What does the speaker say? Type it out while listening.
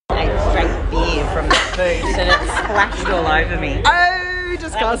from the food and it splashed all over me. Oh,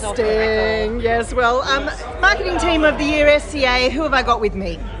 disgusting. Yes, well, marketing team of the year, SCA, who have I got with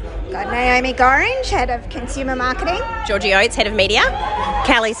me? Got Naomi Gorringe, Head of Consumer Marketing. Georgie Oates, Head of Media.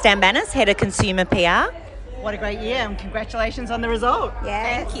 Callie Stambanis, Head of Consumer PR. What a great year, and congratulations on the result.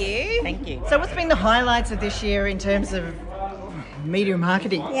 Yeah. Thank you. Thank you. So what's been the highlights of this year in terms of media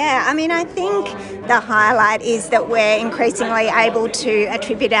marketing? Yeah, I mean, I think the highlight is that we're increasingly able to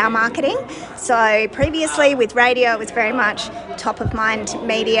attribute our marketing. So previously with radio, it was very much top of mind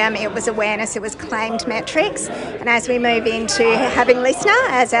medium. It was awareness, it was claimed metrics. And as we move into having Listener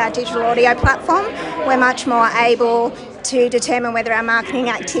as our digital audio platform, we're much more able to determine whether our marketing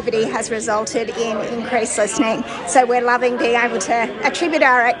activity has resulted in increased listening. So we're loving being able to attribute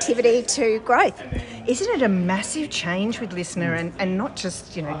our activity to growth. Isn't it a massive change with Listener and not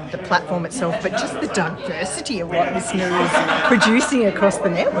just, the platform itself, but just the diversity of what Listener is producing across the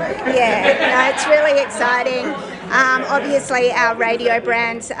network? Yeah, no, it's really exciting. Obviously, our radio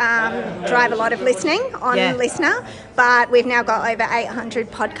brands drive a lot of listening on Listener, but we've now got over 800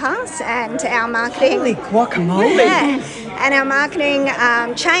 podcasts, and our marketing... Holy guacamole! Yeah, and our marketing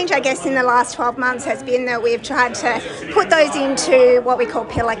change, I guess, in the last 12 months has been that we've tried to put those into what we call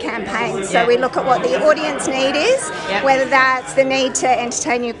pillar campaigns. So we look at what the audience need is, whether that's the need to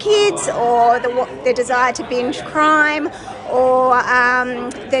entertain your kids or the desire to binge crime, or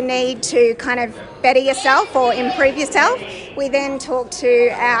the need to kind of better yourself or improve yourself. We then talk to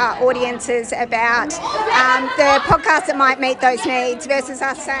our audiences about the podcasts that might meet those needs versus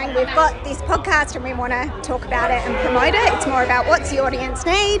us saying we've got this podcast and we want to talk about it and promote it. It's more about what's the audience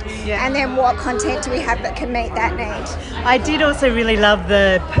need and then what content do we have that can meet that need. I did also really love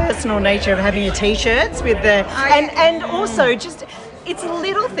the personal nature of having your t-shirts with the... and also just... It's a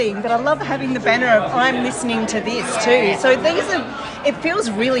little thing, but I love having the banner of I'm listening to this too. So it feels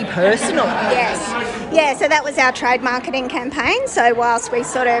really personal. Yes. Yeah, so that was our trade marketing campaign. So whilst we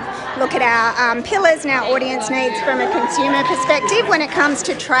sort of look at our pillars and our audience needs from a consumer perspective, when it comes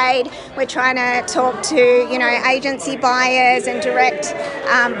to trade, we're trying to talk to, agency buyers and direct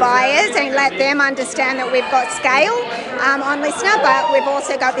buyers and let them understand that we've got scale on Listener, but we've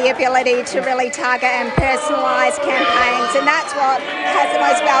also got the ability to really target and personalise campaigns, and that's what has the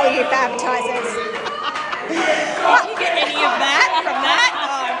most value for advertisers. Did you get any of that from that?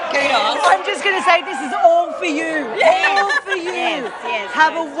 Kudos. I'm just going to say this is all for you. All for you. Yes,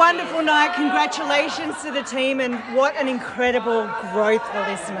 Have a wonderful night. Congratulations to the team, and what an incredible growth for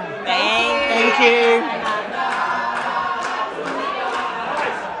Listener. Thank you.